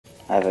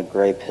I have a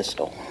gray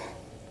pistol.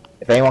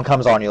 If anyone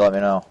comes on you, let me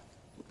know.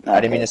 Okay,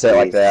 I didn't mean to say it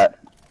like please. that.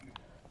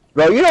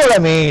 Bro, you know what I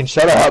mean.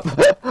 Shut up.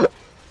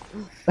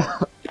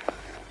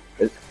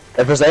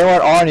 If there's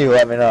anyone on you,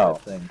 let me know.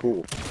 Thing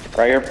cool.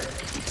 Right here.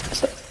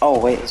 Oh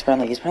wait, he's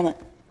friendly. He's friendly.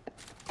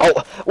 Oh,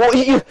 well,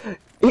 you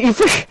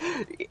said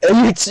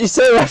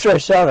it after I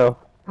shot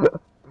him.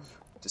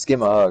 Just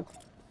give him a hug.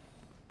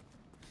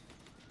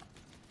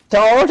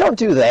 Don't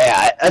do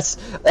that.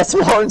 That's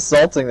more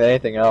insulting than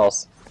anything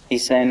else.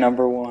 He's saying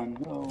number one.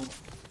 Oh.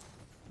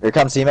 Here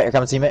comes teammate. Here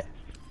comes teammate.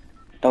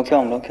 Don't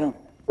kill him. Don't kill him.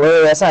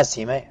 Wait, that's not his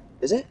teammate.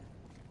 Is it?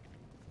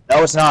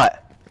 No, it's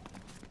not.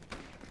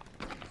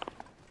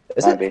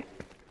 Is it? Be.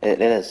 It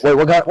is. Wait,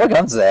 what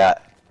gun's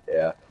that?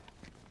 Yeah.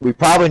 We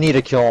probably need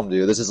to kill him,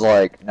 dude. This is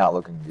like not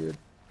looking good.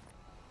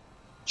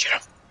 Shoot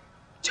him.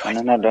 Do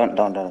it. No, don't,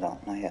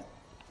 not yet.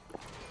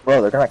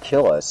 Bro, they're gonna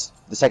kill us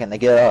the second they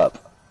get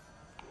up.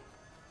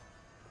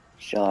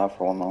 Chill out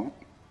for one moment.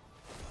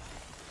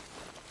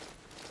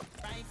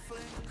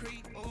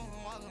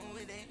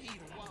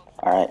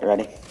 Alright,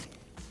 ready?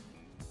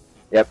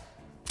 Yep.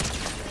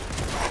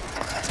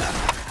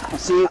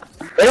 See,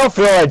 they don't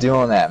feel like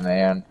doing that,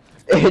 man.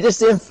 It just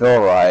didn't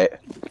feel right.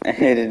 It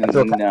didn't,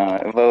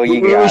 no, but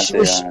you got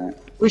it on it.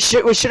 We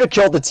should have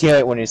killed the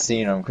teammate when you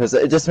seen him, because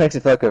it just makes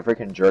me feel like a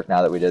freaking jerk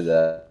now that we did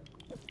that.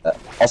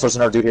 Also, there's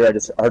another dude here. I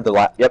just heard the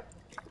last. Yep.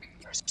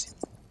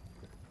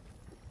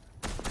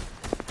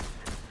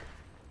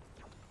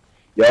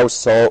 Yo,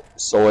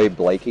 Soy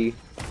Blakey.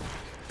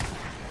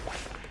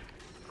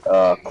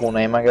 Cool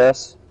name, I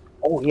guess.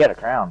 Oh, he had a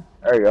crown.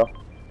 There you go.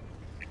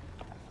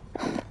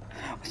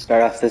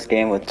 Start off this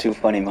game with 2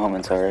 funny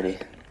moments already.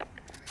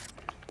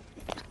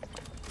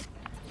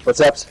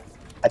 Footsteps.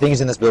 I think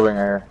he's in this building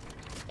right here.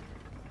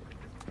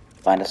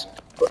 Find us.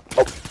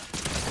 Oh.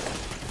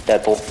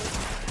 Deadpool.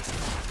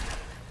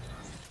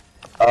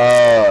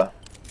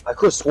 I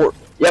could have swore.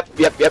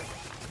 Yep.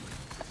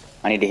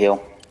 I need to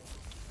heal.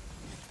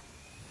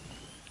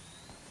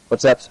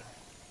 Footsteps.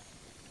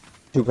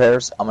 2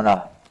 pairs. I'm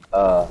gonna,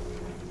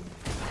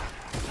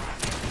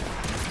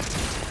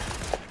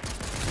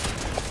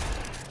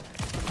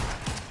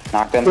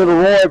 Knock him. Kill the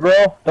Roy,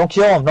 bro. Don't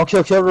kill him. Don't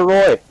kill the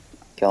Roy.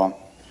 Kill him.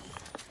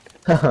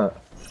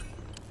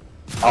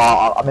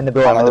 I'm in the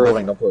building. I'm in the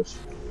building. Don't push.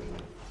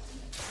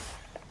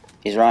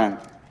 He's running.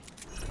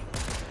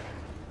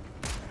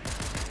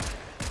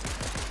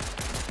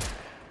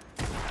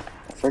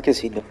 The frick is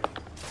he doing?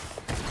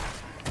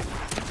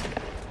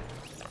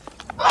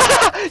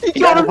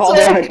 You got him all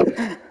damage.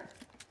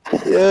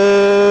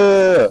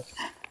 Yeah.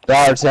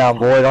 Dollar Town,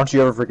 boy. Don't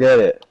you ever forget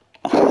it.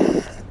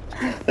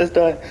 This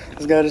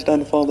guy just done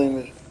the fall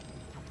damage.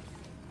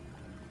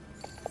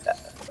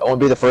 It won't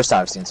be the first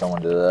time I've seen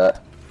someone do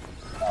that.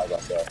 I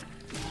guess so.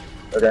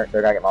 They're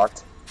gonna get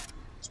marked.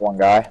 It's one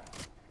guy.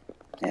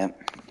 Yep.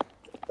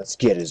 Let's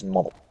get his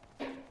mother.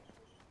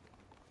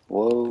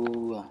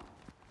 Whoa.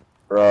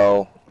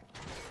 Bro.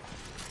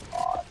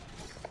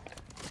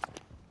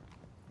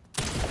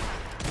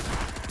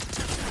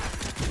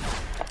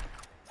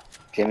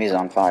 Jimmy's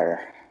on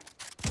fire.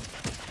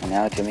 And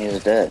now Jimmy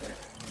is dead.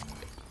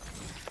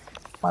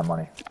 My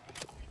money.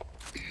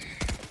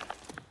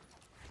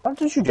 Why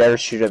don't you dare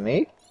shoot at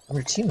me? I'm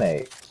your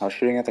teammate. I was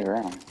shooting at the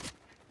ground.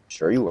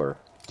 Sure you were.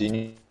 Do you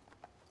need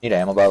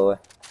ammo, by the way?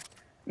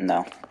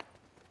 No.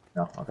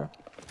 No? Okay.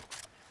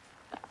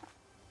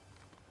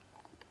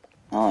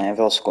 Oh,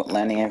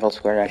 landing Anvil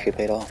Square actually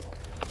paid off.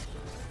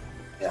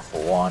 Yeah,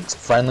 for once.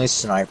 Friendly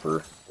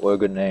Sniper. What a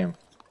good name.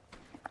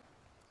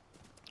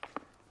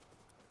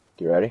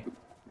 You ready?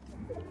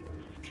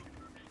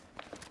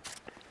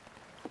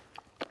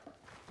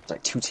 It's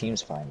like 2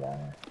 teams fighting down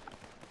here.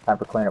 Time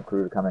for cleanup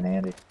crew to come in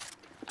handy.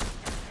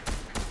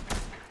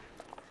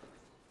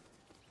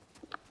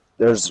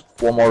 There's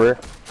one more here.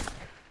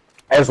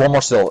 Hey, there's one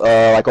more still.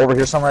 Like over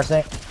here somewhere, I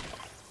think.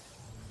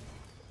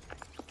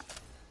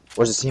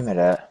 Where's his teammate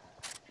at?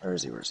 Where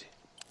is he?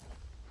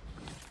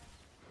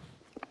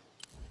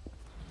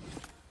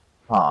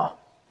 Huh.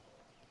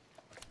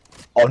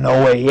 Oh,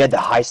 no way. He had the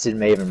heisted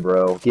Maven,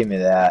 bro. Give me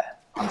that.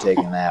 I'm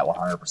taking that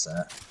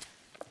 100%.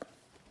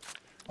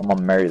 I'm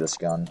gonna marry this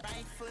gun.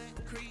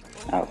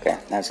 Okay,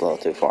 that's a little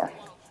too far.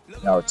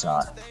 No, it's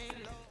not.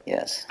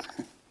 Yes.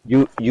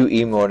 You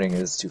emoting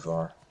is too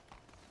far.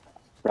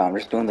 Bro, I'm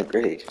just doing the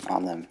gritty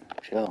on them.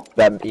 Chill.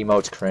 That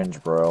emote's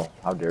cringe, bro.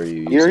 How dare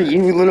you use it?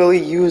 You literally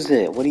use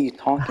it. What are you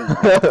talking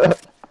about?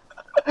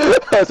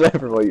 That's right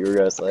from what you were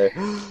gonna say.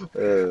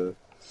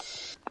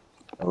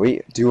 We're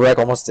like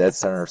almost dead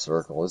center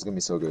circle. This is gonna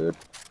be so good.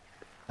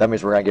 That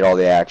means we're gonna get all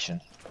the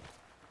action.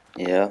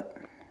 Yep.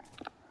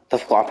 The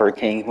Flopper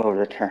King will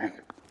return.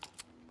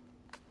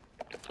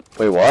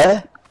 Wait,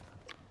 what?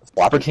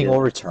 Flopper King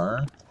will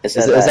return? Is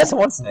that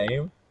someone's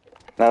name?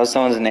 That was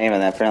someone's name,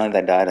 and apparently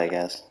they died, I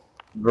guess.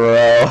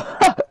 Bro.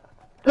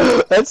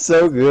 That's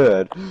so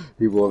good.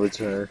 He will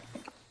return.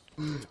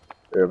 Here,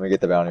 let me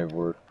get the bounty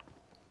board.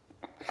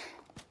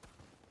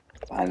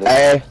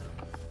 Hey!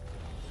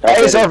 Hey,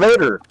 it's our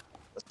Vader!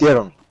 Let's get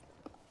him.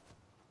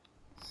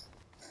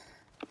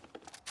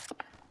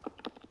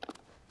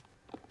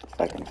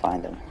 I can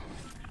find him.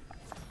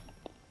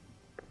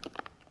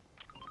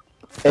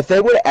 If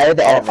they would have added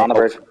the On the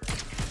animation. bridge.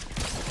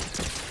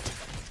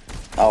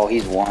 Oh,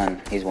 he's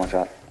one. He's one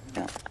shot.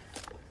 Yeah.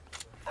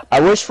 I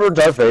wish for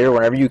Darth Vader,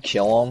 whenever you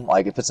kill him,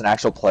 like if it's an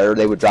actual player,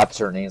 they would drop to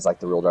their knees like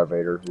the real Darth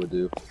Vader would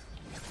do,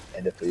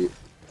 and defeat.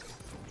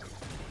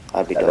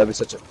 That'd be dope.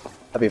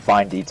 That'd be a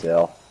fine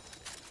detail.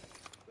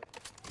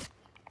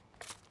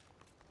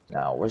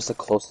 Now, where's the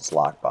closest I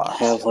lockbox?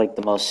 have like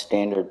the most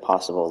standard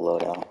possible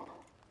loadout.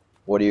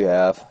 What do you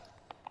have?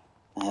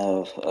 I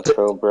have a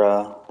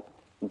Cobra,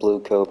 blue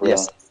Cobra,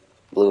 Yes.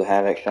 blue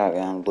Havoc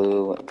shotgun,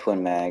 blue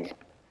twin mag,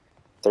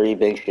 3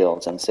 big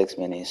shields, and 6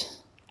 minis.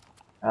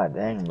 God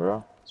dang,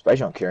 bro.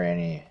 Especially don't carry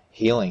any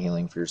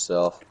healing for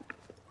yourself.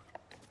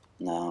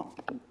 No,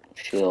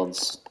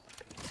 shields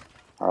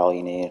are all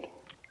you need.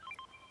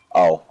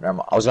 Oh, never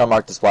mind. I was gonna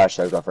mark the splash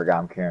tags, but I forgot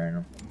I'm carrying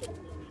them.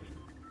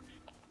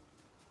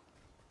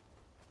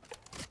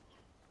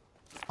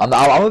 I'm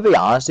gonna be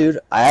honest, dude.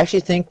 I actually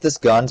think this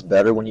gun's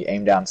better when you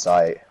aim down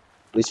sight.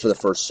 At least for the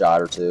first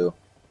shot or two.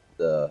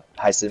 The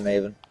Heisted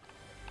Maven.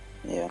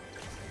 Yeah.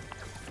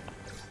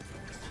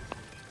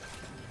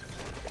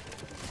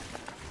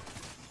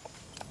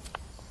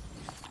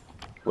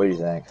 What do you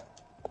think?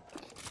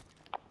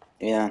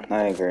 Yeah,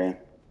 I agree.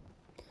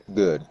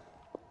 Good.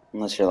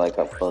 Unless you're like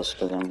up close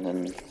to them,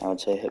 then I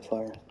would say hip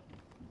fire.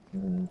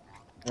 Mm.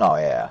 Oh,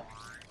 yeah.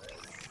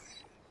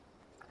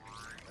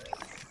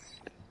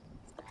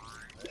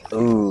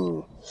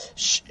 Ooh.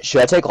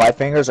 Should I take light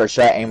fingers or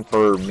should I aim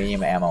for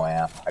medium ammo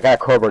amp? I got a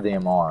Cobra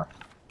DMR.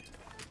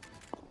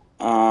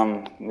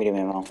 Medium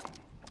ammo.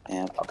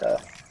 Amp. Okay.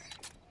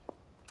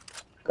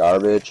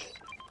 Garbage.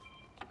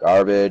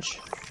 Garbage.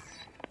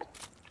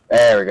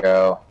 There we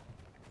go.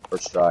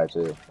 First try,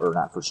 too. Or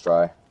not first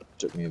try.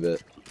 Took me a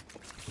bit.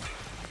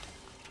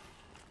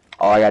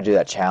 Oh, I gotta do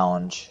that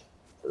challenge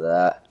for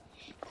that.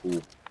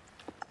 Cool.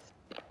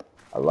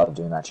 I love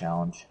doing that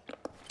challenge.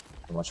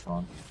 So much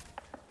fun.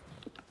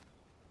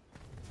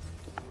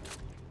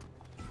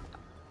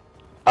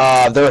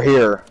 They're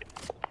here.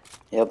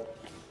 Yep.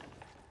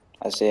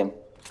 I see them.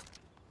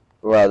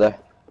 Where are they?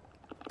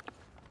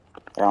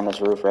 They're on this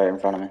roof right in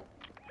front of me.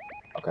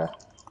 Okay.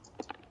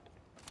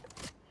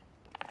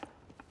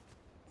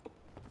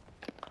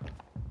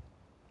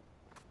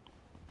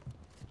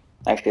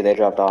 Actually, they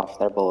dropped off.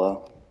 They're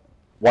below.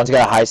 One's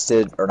got a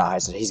Heisted, or not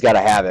Heisted, he's got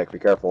a Havoc, be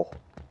careful.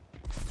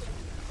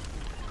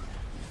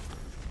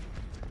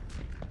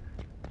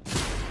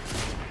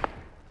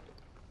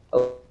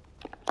 Oh.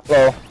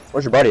 Hello,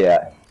 where's your buddy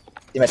at?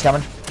 Teammate's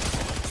coming?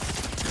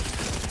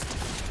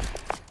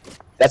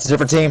 That's a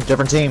different team,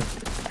 different team.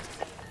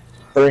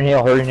 Hurry and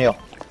heal, hurry and heal.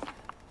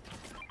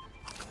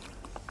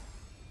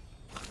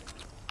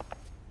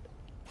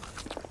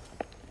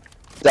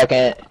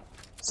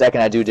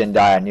 Second I didn't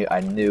die, I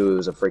knew it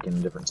was a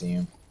freaking different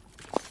team.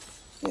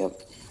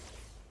 Yep.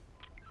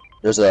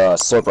 There's a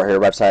slurp right here,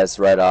 right beside his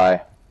red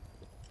eye.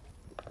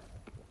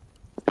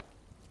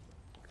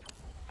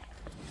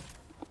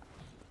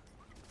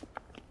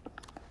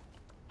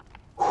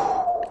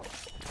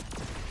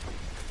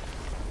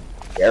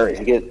 Did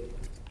you get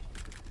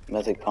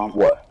Mythic Pump?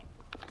 What?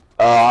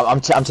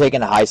 I'm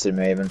taking a Heisted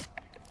Maven.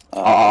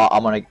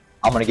 I'm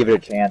gonna give it a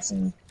chance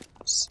and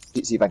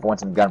see if I can win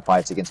some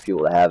gunfights against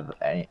people that have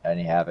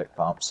any Havoc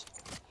pumps.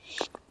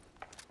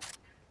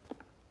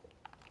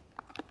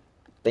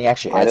 Thing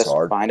actually hits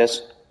hard. Find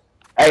us.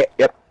 Hey,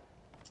 yep.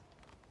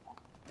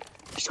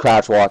 He's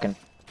crouch walking.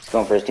 He's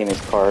going for his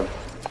teammate's card.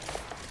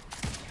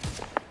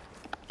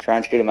 Try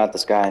and shoot him out the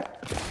sky.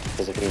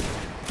 Because if he...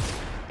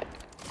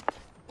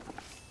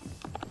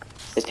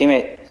 His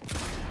teammate.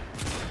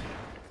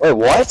 Wait,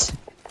 what?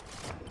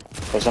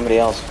 Or somebody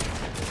else.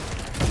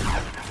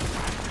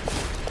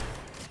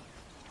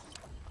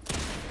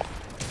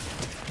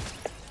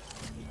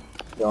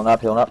 Healing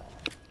up, healing up.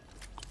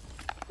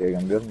 Okay,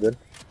 I'm good, I'm good.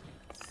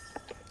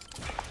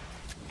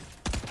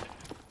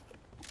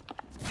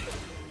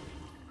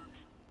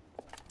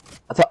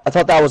 I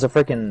thought that was a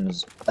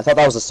freaking... I thought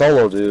that was a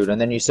solo dude, and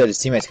then you said his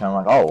teammates kind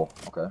of like, oh,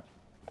 okay.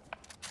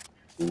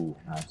 Ooh,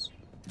 nice.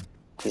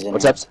 He's in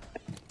What's here. up?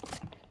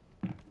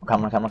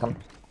 I'm coming.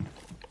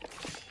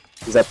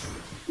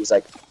 He's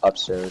like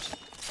upstairs.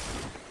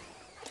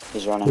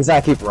 He's running. He's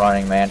not keep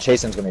running, man.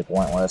 Chasing's gonna be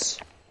pointless.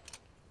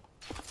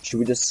 Should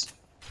we just...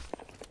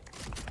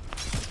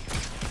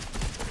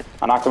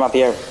 I knocked him up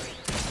here.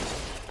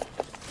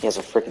 He has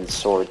a freaking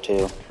sword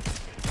too.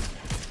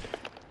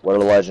 What a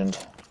legend.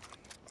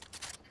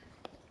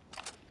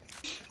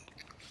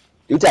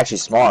 Dude's actually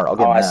smart, I'll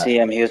give him I that. see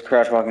him. He was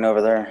crouch walking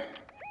over there.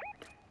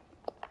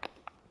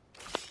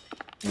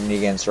 You need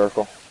to get in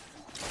circle.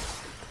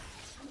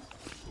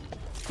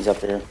 He's up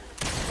here.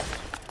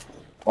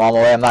 Well, I'm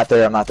away, I'm not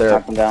there.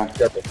 Knocked him down.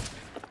 Careful.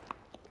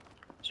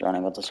 He's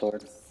running with the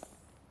sword.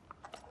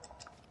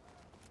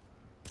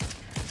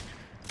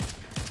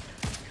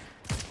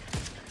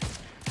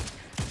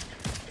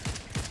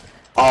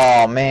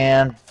 Oh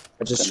man,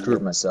 I just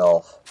screwed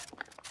myself.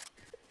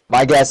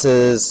 My guess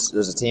is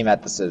there's a team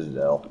at the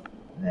Citadel,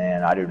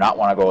 and I do not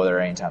want to go there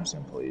anytime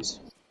soon, please.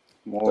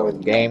 More So,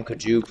 game,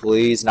 could you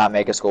please not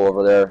make us go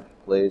over there,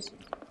 please?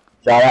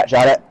 Shot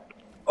it.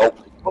 Oh,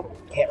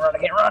 can't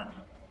run.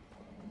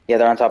 Yeah,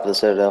 they're on top of the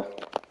Citadel.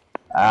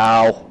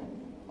 Ow.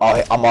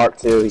 Oh, I'm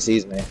marked too. He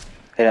sees me.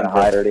 Hit him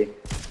for 30.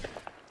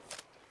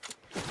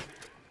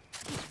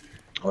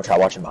 I'm gonna try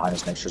watching behind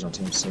us, make sure there's no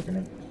team sneaking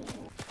in.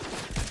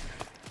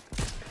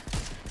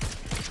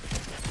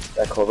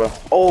 That Cobra.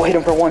 Oh, hit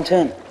him for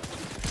 110.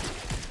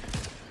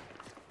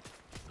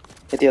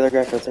 Hit the other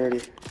guy for 30.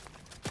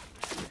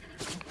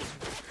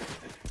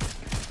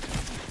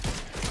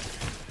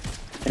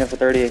 Hit him for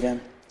 30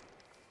 again.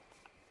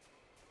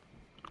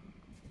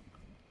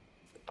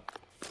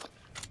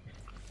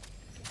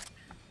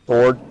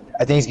 Ford.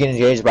 I think he's getting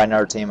engaged by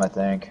another team, I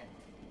think.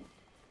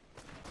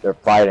 They're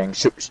fighting.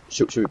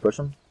 Should we push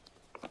them?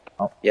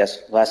 Oh.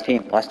 Yes, last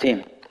team.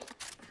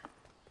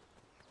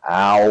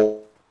 Ow.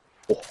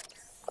 Where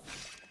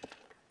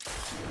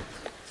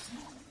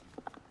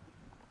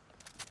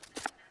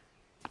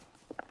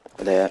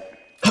they at?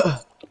 They're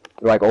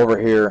like over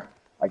here,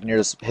 like near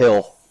this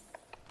hill.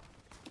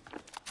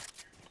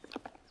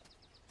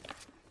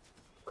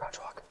 Crouch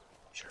walk.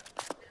 Sure.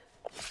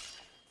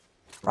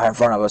 Right in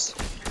front of us.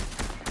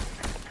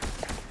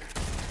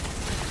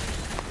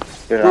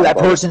 Dude, that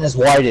person is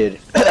whited.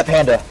 That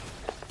panda.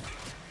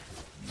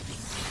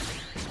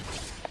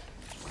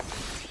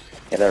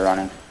 Yeah, they're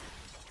running.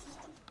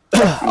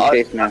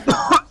 Chase me.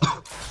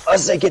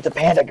 Let's say get the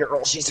panda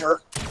girl. She's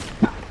hurt.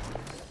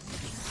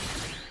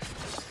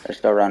 They're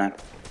still running.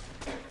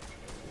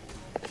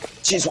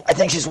 I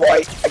think she's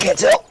white. I can't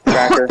tell.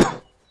 Cracker.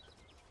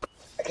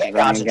 I can't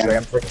concentrate.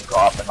 I'm freaking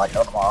coughing like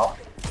no tomorrow.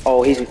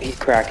 Oh, he's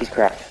cracked. He's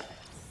cracked.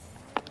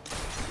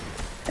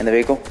 In the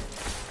vehicle.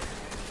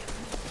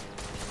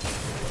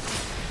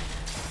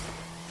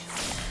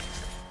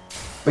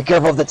 Be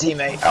careful of the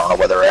teammate. I don't know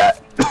where they're at.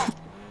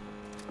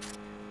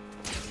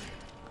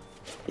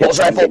 Yes,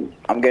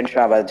 I'm getting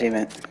shot by the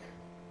teammate.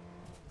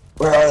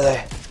 Where are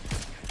they?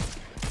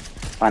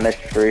 On this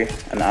tree,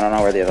 and I don't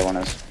know where the other one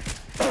is.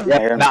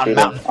 Yeah, mountain.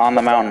 On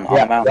the mountain.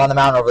 They're on the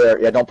mountain over there.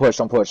 Yeah, don't push.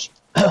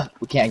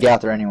 We can't get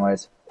out there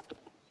anyways.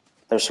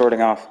 They're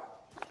sorting off.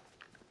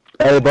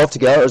 Are they both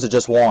together, or is it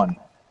just one?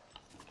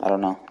 I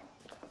don't know.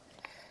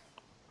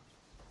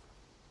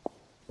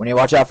 We need to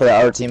watch out for the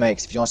other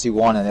teammates if you want to see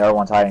one and the other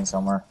one's hiding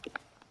somewhere.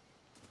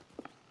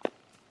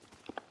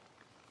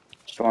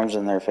 Storm's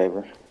in their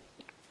favor.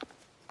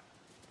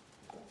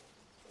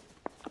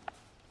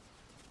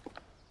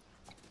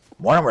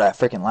 Wonder where that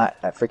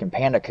freaking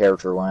panda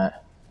character went.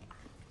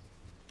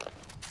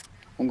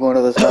 I'm going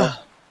to this house.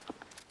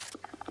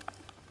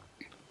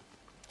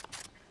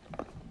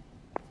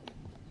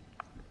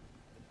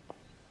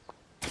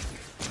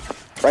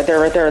 Right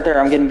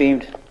there. I'm getting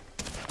beamed.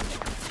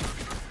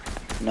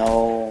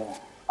 No.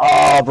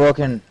 Oh,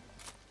 broken.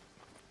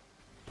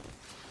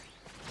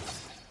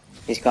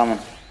 He's coming.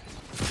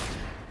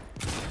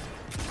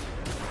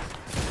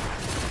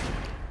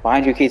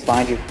 Behind you, Keith.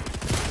 Behind you.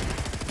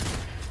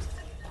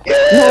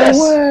 Yes!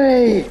 No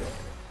way!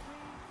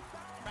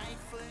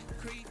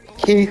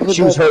 Keith with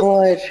the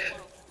clutch.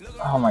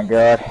 Oh my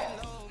god.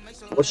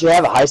 What, she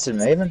have a heisted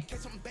Maven?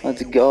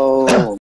 Let's go.